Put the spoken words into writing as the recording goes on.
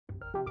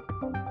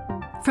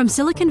From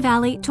Silicon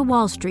Valley to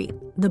Wall Street,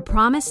 the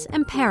promise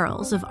and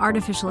perils of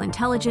artificial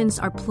intelligence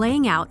are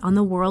playing out on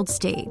the world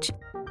stage.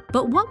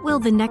 But what will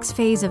the next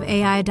phase of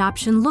AI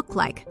adoption look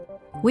like?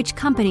 Which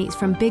companies,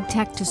 from big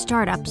tech to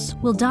startups,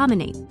 will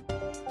dominate?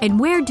 And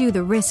where do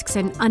the risks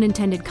and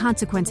unintended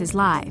consequences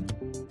lie?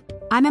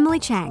 I'm Emily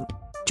Chang.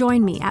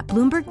 Join me at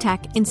Bloomberg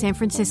Tech in San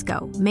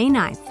Francisco, May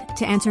 9th,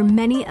 to answer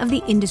many of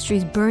the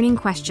industry's burning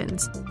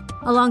questions,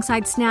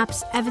 alongside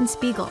Snap's Evan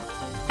Spiegel,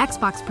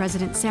 Xbox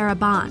President Sarah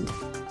Bond,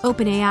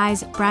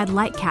 OpenAI's Brad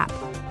Lightcap,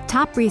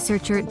 top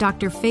researcher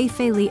Dr.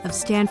 Fei Li of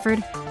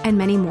Stanford, and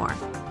many more.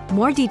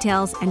 More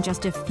details and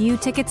just a few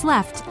tickets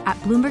left at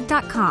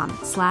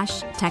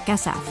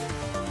Bloomberg.com/TechSF.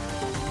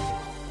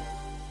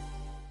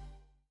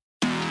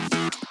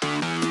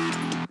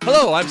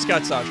 Hello, I'm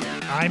Scott Sauer.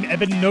 I'm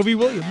Eben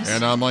Novy-Williams.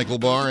 And I'm Michael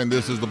Barr, and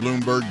this is the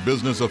Bloomberg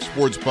Business of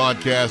Sports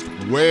podcast,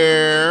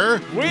 where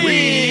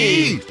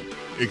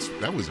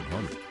that wasn't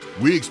harmony.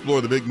 We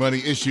explore the big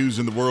money issues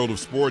in the world of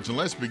sports, and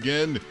let's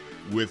begin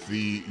with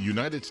the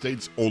United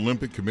States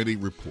Olympic Committee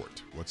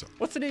report. What's up?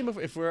 What's the name of,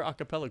 if we're a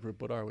cappella group,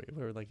 what are we?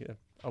 We're like,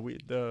 are we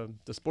the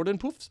Sport and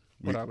Poofs?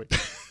 What are we?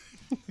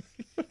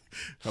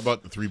 How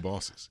about the three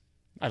bosses?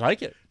 I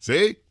like it.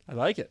 See? I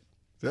like it.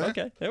 Yeah.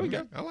 Okay, there we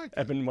go. I like it.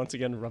 Evan once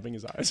again rubbing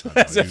his eyes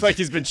as if like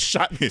he's been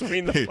shot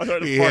between the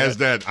He has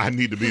that, I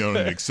need to be on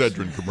an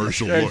Excedrin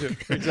commercial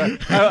look.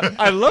 Exactly.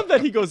 I love that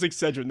he goes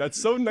Excedrin. That's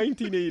so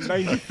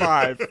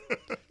 1995.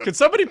 Could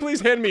somebody please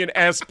hand me an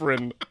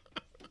aspirin?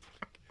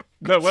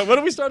 No, what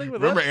are we starting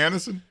with? Remember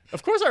Anderson?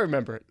 Of course I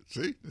remember it.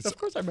 See? Of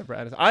course I remember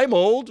Anderson. I'm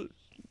old.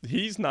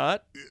 He's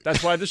not.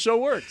 That's why the show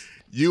works.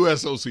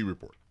 USOC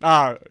report.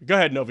 Go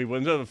ahead, Novi. A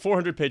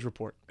 400-page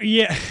report.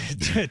 Yeah,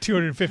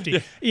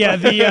 250. Yeah,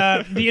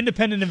 the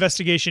independent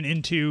investigation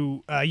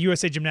into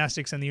USA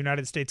Gymnastics and the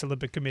United States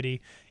Olympic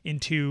Committee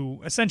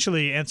into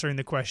essentially answering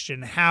the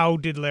question, how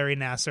did Larry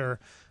Nassar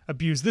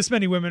abuse this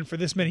many women for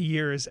this many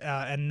years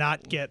and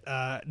not get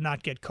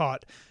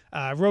caught?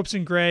 Ropes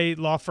and Gray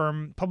law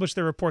firm published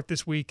their report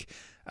this week.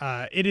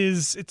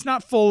 It's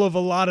not full of a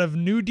lot of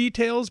new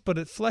details, but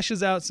it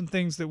fleshes out some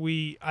things that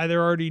we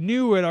either already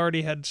knew and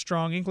already had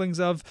strong inklings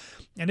of,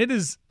 and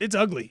it's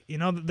ugly. You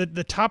know,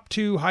 the top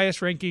two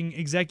highest ranking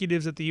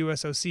executives at the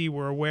USOC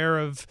were aware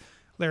of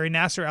Larry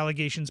Nassar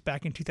allegations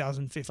back in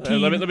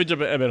 2015. Let me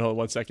jump in. Hold on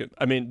 1 second.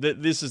 I mean,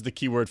 this is the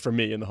key word for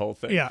me in the whole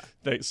thing. Yeah.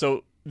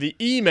 So the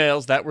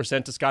emails that were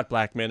sent to Scott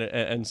Blackman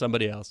and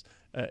somebody else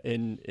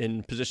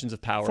in positions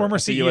of power, former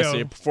CEO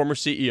Scott of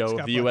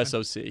the Blackman.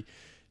 USOC,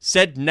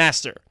 said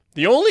Nassar.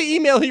 The only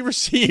email he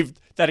received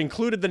that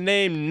included the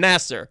name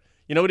Nassar,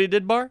 you know what he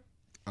did, Bar?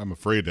 I'm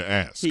afraid to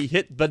ask. He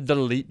hit the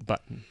delete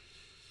button.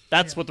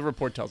 That's what the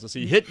report tells us.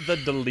 He hit the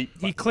delete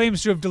button. He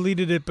claims to have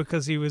deleted it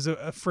because he was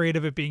afraid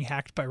of it being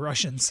hacked by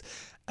Russians.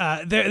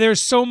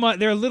 There's so much.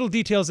 There are little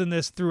details in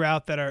this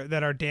throughout that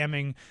are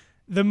damning.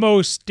 The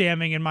most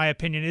damning, in my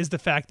opinion, is the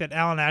fact that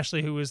Alan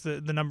Ashley, who was the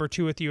number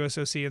 2 at the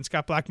USOC, and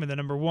Scott Blackman, the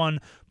number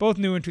 1, both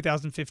knew in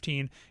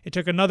 2015. It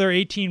took another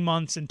 18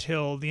 months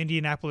until the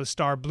Indianapolis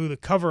Star blew the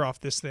cover off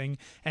this thing.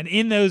 And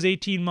in those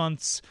 18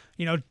 months,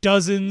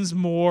 dozens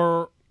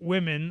more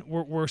women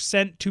were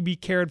sent to be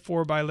cared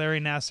for by Larry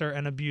Nassar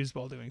and abused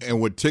while doing so.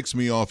 And what ticks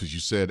me off is you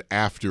said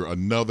after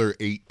another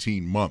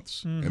 18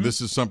 months. Mm-hmm. And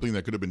this is something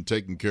that could have been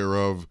taken care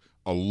of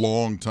a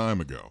long time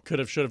ago. Could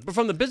have, should have. But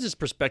from the business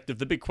perspective,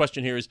 the big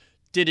question here is,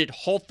 did it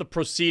halt the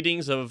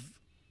proceedings of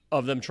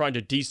them trying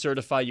to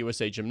decertify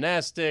USA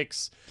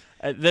Gymnastics?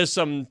 There's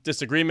some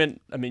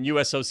disagreement. I mean,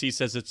 USOC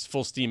says it's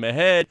full steam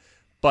ahead,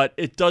 but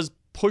it does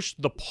push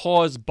the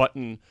pause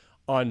button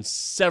on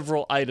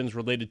several items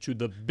related to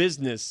the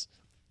business,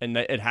 and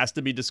it has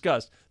to be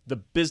discussed, the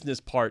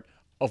business part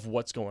of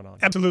what's going on.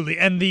 Absolutely.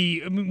 And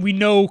we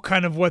know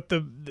kind of what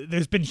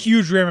there's been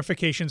huge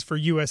ramifications for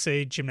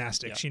USA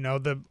Gymnastics. Yeah.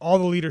 All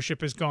the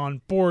leadership is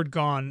gone, board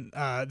gone.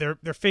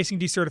 They're facing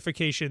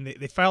decertification.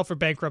 They filed for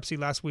bankruptcy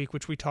last week,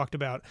 which we talked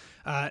about.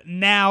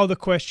 Now the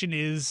question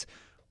is,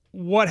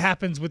 what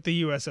happens with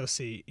the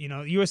USOC?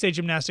 USA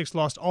Gymnastics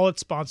lost all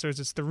its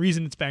sponsors. It's the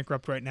reason it's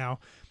bankrupt right now.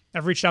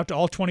 I've reached out to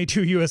all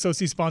 22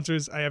 USOC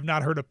sponsors. I have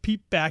not heard a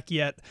peep back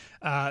yet.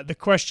 The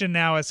question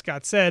now, as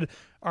Scott said,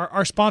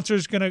 are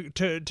sponsors going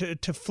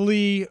to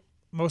flee?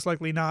 Most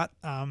likely not.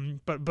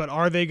 But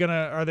are they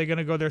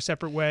gonna go their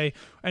separate way?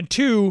 And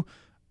two,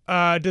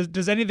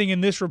 does anything in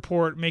this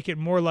report make it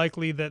more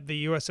likely that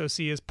the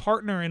USOC is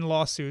partner in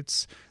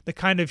lawsuits, the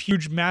kind of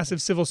huge,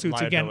 massive civil suits?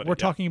 Again, we're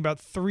talking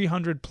about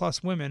 300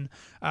 plus women,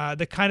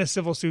 the kind of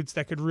civil suits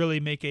that could really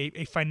make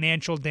a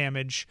financial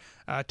damage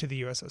to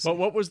the USOC. Well,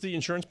 what was the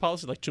insurance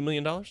policy? Like $2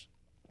 million?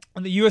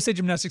 And the USA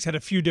Gymnastics had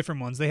a few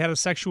different ones. They had a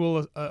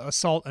sexual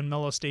assault and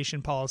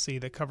molestation policy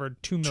that covered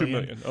 $2 million. $2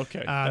 million.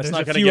 Okay. There's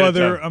a few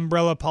other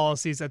umbrella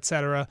policies,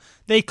 etc.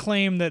 They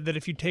claim that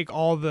if you take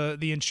all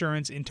the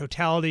insurance in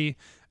totality,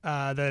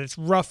 that it's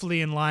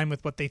roughly in line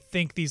with what they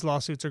think these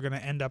lawsuits are going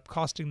to end up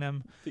costing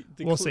them.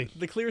 We'll see.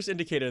 The clearest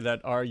indicator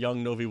that our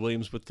young Novi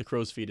Williams with the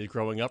crow's feet is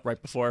growing up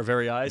right before our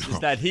very eyes is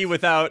that he,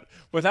 without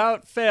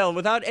fail,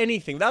 without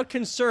anything, without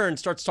concern,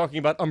 starts talking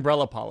about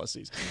umbrella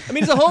policies. I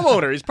mean, he's a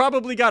homeowner. He's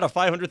probably got a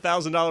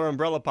 $500,000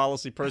 umbrella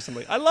policy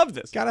personally. I love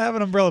this. Got to have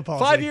an umbrella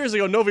policy. 5 years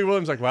ago, Novi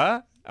Williams like,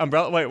 what?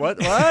 Umbrella? Wait, what?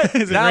 What?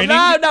 Is it no, raining?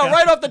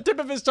 right off the tip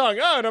of his tongue.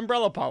 Oh, an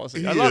umbrella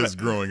policy. I love He is it.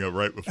 growing up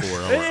right before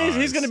our eyes.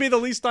 He's going to be the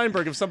Lee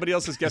Steinberg of somebody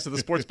else's guest of the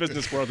sports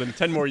business world in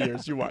 10 more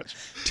years. You watch.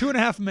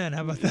 2.5 Men.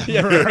 How about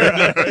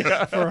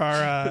that for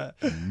our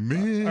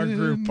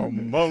group?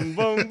 Boom, boom,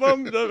 boom,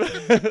 boom.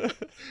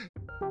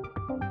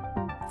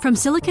 From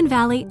Silicon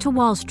Valley to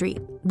Wall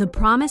Street, the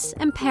promise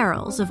and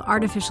perils of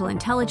artificial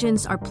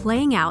intelligence are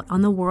playing out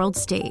on the world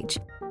stage.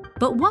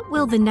 But what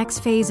will the next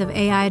phase of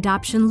AI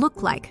adoption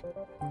look like?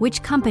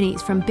 Which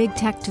companies from big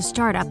tech to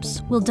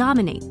startups will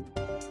dominate?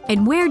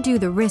 And where do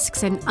the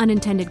risks and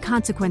unintended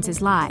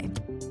consequences lie?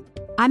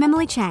 I'm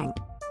Emily Chang.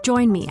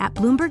 Join me at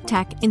Bloomberg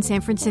Tech in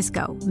San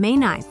Francisco, May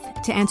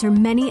 9th, to answer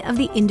many of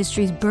the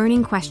industry's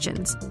burning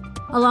questions,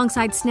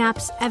 alongside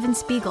Snap's Evan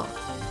Spiegel,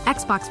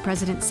 Xbox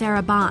President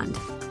Sarah Bond,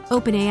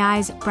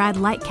 OpenAI's Brad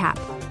Lightcap,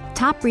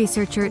 top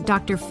researcher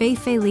Dr. Fei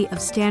Li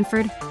of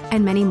Stanford,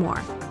 and many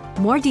more.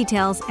 More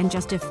details and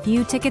just a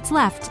few tickets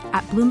left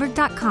at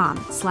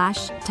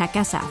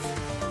Bloomberg.com/TechSF.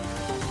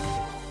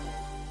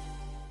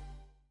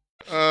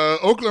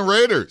 Oakland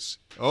Raiders.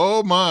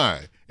 Oh,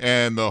 my.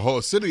 And the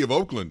whole city of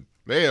Oakland,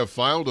 they have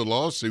filed a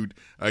lawsuit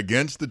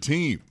against the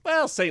team.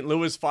 Well, St.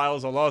 Louis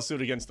files a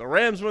lawsuit against the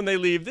Rams when they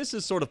leave. This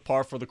is sort of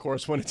par for the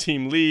course when a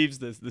team leaves.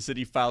 The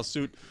city files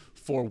suit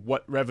for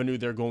what revenue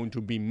they're going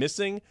to be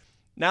missing.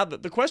 Now,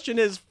 the question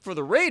is for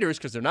the Raiders,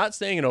 because they're not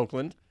staying in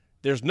Oakland,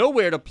 there's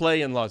nowhere to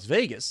play in Las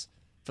Vegas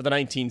for the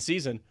 19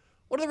 season.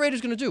 What are the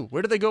Raiders going to do?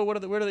 Where do they go? Where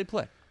do they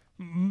play?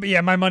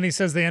 Yeah, my money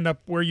says they end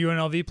up where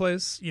UNLV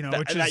plays,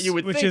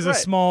 which is a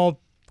small,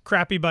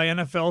 crappy by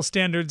NFL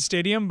standard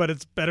stadium, but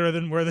it's better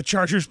than where the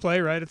Chargers play,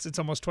 right? It's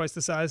almost twice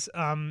the size.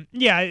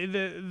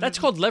 That's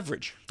called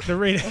leverage. The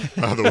Raiders.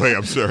 By the way,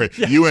 I'm sorry,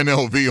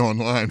 UNLV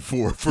online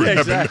for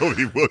exactly.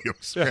 Novi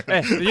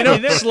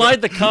Williams.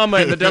 Slide the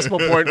comma in the decimal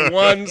point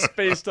one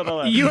space to the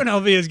left.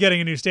 UNLV is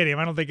getting a new stadium.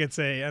 I don't think it's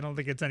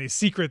any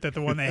secret that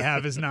the one they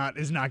have is not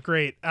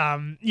great.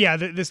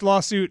 This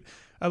lawsuit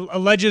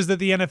alleges that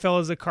the NFL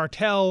is a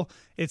cartel.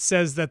 It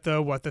says that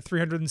the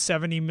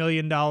 $370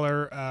 million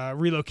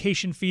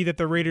relocation fee that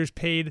the Raiders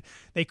paid,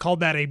 they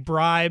called that a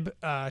bribe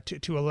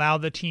to allow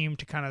the team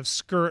to kind of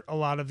skirt a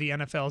lot of the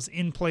NFL's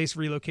in-place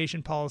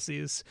relocation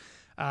policies.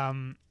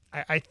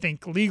 I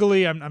think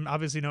legally, I'm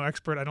obviously no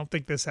expert. I don't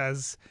think this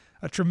has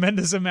a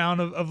tremendous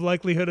amount of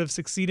likelihood of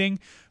succeeding.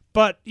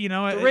 But, the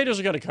Raiders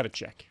are going to cut a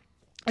check.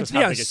 It's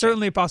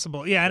certainly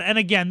possible. Yeah, and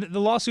again,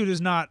 the lawsuit is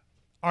not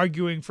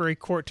arguing for a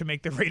court to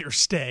make the Raiders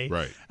stay.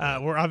 Right.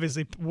 We're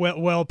obviously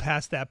well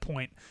past that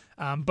point.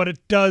 But it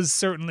does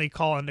certainly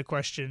call into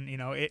question,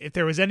 if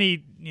there was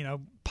any,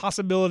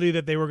 possibility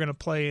that they were going to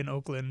play in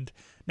Oakland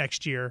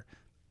next year,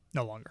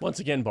 no longer. Once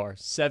again, Bar,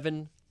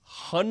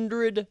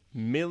 $700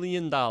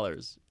 million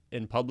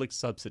in public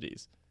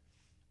subsidies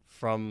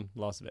from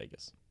Las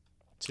Vegas.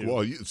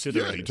 You're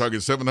talking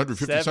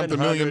 $750-something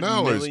million.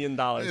 $700 million in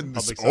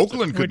public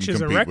Oakland couldn't which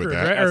is a compete record, with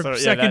that. right? Or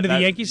second to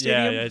the Yankee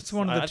Stadium? Yeah, it's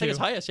one of the two. I think it's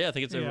highest. Yeah, I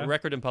think it's a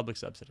record in public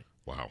subsidy.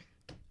 Wow.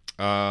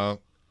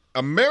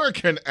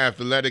 American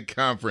Athletic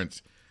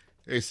Conference.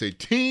 They say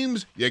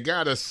teams, you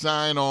got to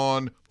sign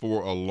on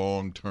for a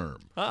long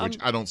term, which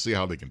I don't see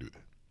how they can do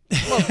that.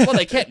 Well,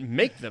 they can't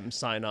make them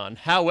sign on.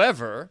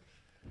 However,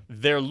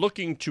 they're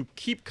looking to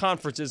keep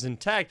conferences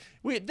intact.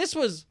 This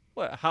was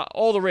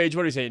all the rage.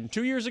 What are you saying?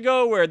 2 years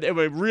ago, where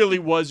it really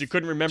was, you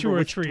couldn't remember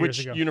which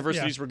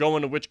universities were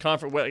going to which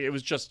conference. Well, it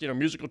was just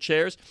musical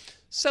chairs.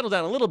 Settled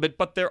down a little bit,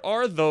 but there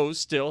are those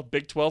still,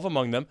 Big 12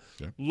 among them,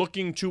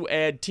 looking to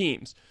add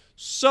teams.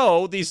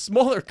 So these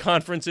smaller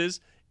conferences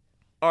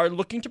are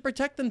looking to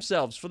protect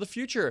themselves for the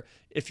future.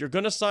 If you're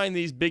going to sign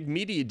these big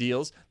media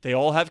deals, they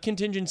all have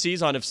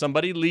contingencies on if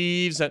somebody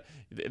leaves,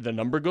 the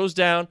number goes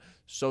down.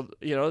 So,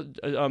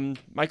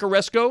 Mike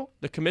Oresco,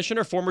 the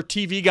commissioner, former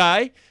TV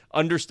guy,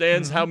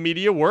 understands how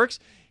media works.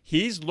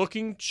 He's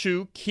looking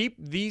to keep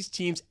these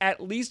teams at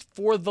least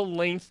for the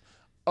length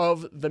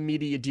of the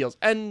media deals.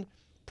 And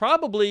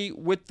probably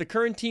with the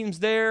current teams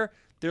there,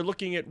 they're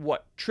looking at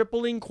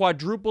tripling,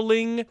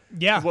 quadrupling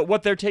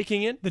what they're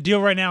taking in? The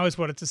deal right now is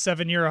it's a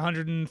 7-year,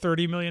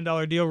 $130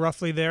 million deal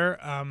roughly there.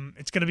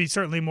 It's going to be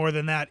certainly more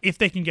than that if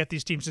they can get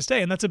these teams to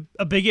stay. And that's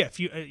a big if.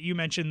 You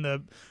mentioned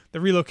the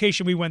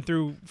relocation we went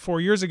through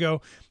 4 years ago.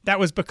 That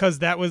was because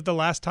that was the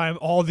last time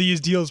all these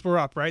deals were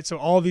up, right? So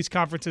all these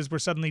conferences were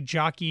suddenly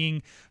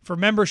jockeying for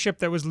membership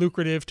that was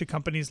lucrative to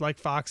companies like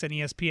Fox and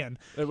ESPN.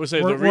 It was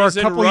the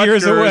reason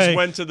Rutgers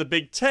went to the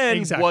Big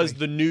Ten was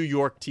the New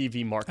York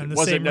TV market. And It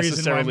wasn't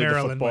necessarily the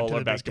Maryland football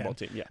or basketball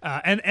team.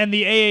 Yeah. And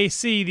the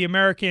AAC, the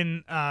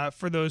American,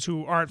 for those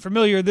who aren't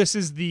familiar, this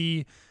is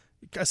the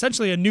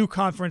essentially a new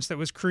conference that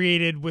was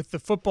created with the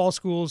football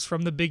schools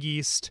from the Big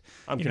East.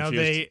 I'm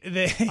confused.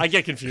 I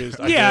get confused.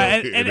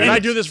 And I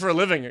do this for a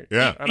living.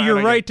 Yeah.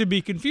 You're right to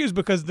be confused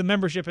because the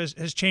membership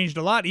has changed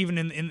a lot, even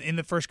in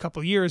the first couple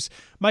of years.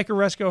 Mike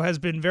Oresco has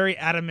been very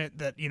adamant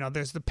that,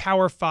 there's the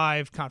Power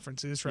 5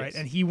 conferences, right? Yes.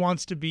 And he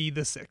wants to be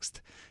the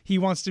 6th. He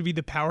wants to be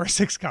the Power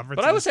 6 conference.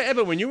 But I would say,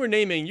 Evan, when you were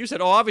naming, you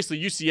said,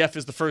 obviously UCF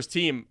is the first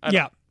team. I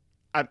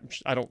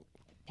don't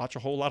watch a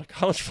whole lot of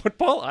college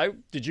football.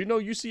 Did you know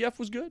UCF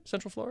was good,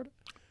 Central Florida?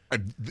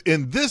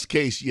 In this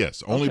case,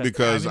 yes, only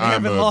because they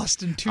haven't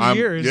lost in 2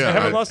 years. Yeah, they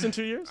haven't lost in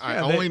 2 years? I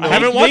haven't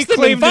they watched them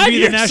claimed in 5 to be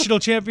years. the national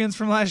champions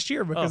from last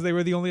year because they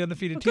were the only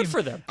undefeated team. Good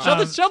for them.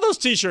 Sell those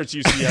T-shirts,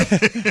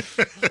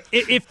 UCF.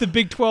 If the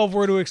Big 12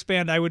 were to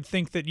expand, I would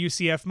think that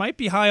UCF might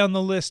be high on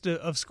the list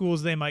of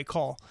schools they might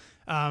call.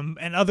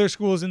 And other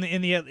schools in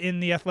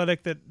the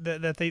athletic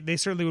that they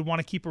certainly would want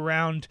to keep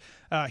around.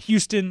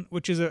 Houston,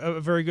 which is a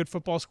very good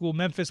football school.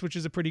 Memphis, which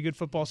is a pretty good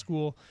football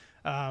school.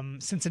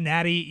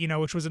 Cincinnati,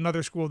 which was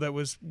another school that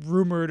was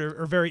rumored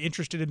or very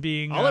interested in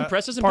being All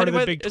impressive. part of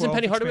the Big 12 Isn't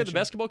Penny Hardaway expansion. the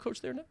basketball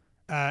coach there now?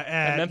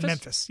 At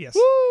Memphis, yes.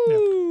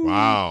 Woo!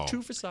 Wow.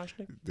 2 for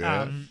Soshnick.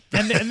 Yeah.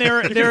 And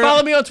they're You can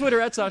follow me on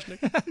Twitter at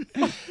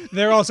Soshnick.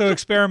 They're also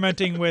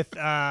experimenting with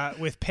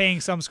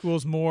paying some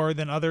schools more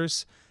than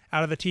others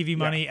out of the TV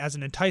money as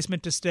an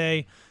enticement to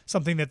stay,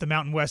 something that the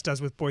Mountain West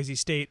does with Boise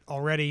State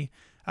already.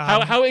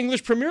 How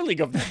English Premier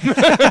League of them.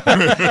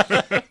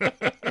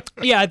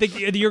 Yeah, I think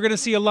you're going to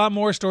see a lot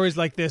more stories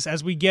like this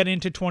as we get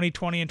into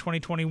 2020 and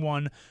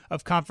 2021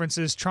 of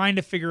conferences trying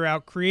to figure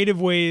out creative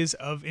ways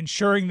of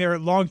ensuring their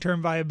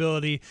long-term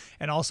viability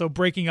and also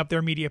breaking up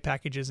their media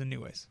packages in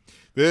new ways.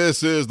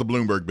 This is the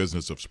Bloomberg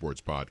Business of Sports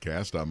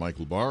podcast. I'm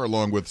Michael Barr,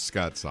 along with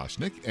Scott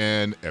Soshnick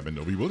and Evan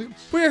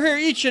Noby-Williams. We're here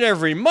each and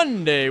every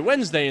Monday,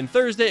 Wednesday, and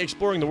Thursday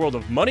exploring the world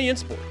of money and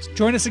sports.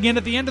 Join us again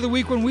at the end of the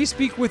week when we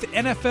speak with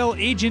NFL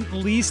agent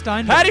Lee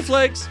Steinberg. Patty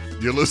Flakes!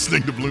 You're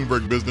listening to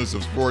Bloomberg Business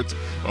of Sports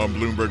on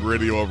Bloomberg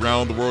Radio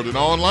around the world and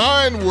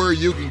online where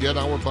you can get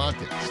our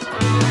podcast.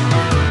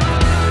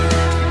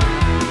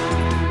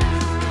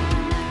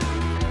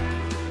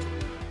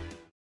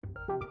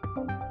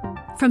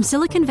 From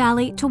Silicon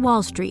Valley to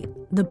Wall Street,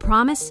 the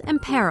promise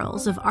and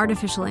perils of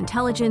artificial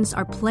intelligence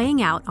are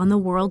playing out on the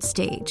world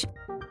stage.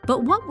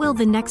 But what will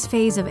the next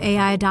phase of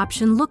AI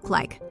adoption look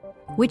like?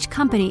 Which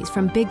companies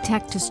from big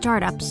tech to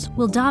startups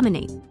will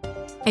dominate?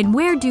 And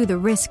where do the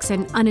risks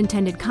and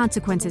unintended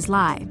consequences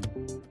lie?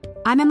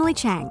 I'm Emily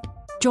Chang.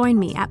 Join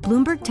me at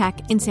Bloomberg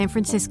Tech in San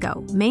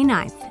Francisco, May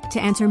 9th,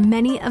 to answer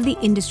many of the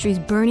industry's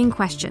burning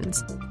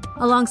questions,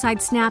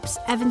 alongside Snap's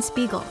Evan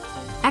Spiegel,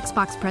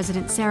 Xbox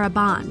President Sarah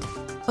Bond,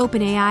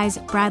 OpenAI's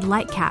Brad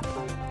Lightcap,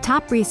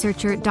 top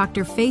researcher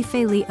Dr. Fei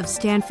Li of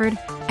Stanford,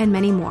 and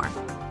many more.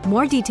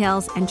 More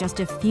details and just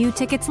a few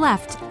tickets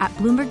left at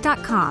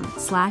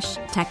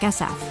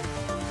Bloomberg.com/TechSF.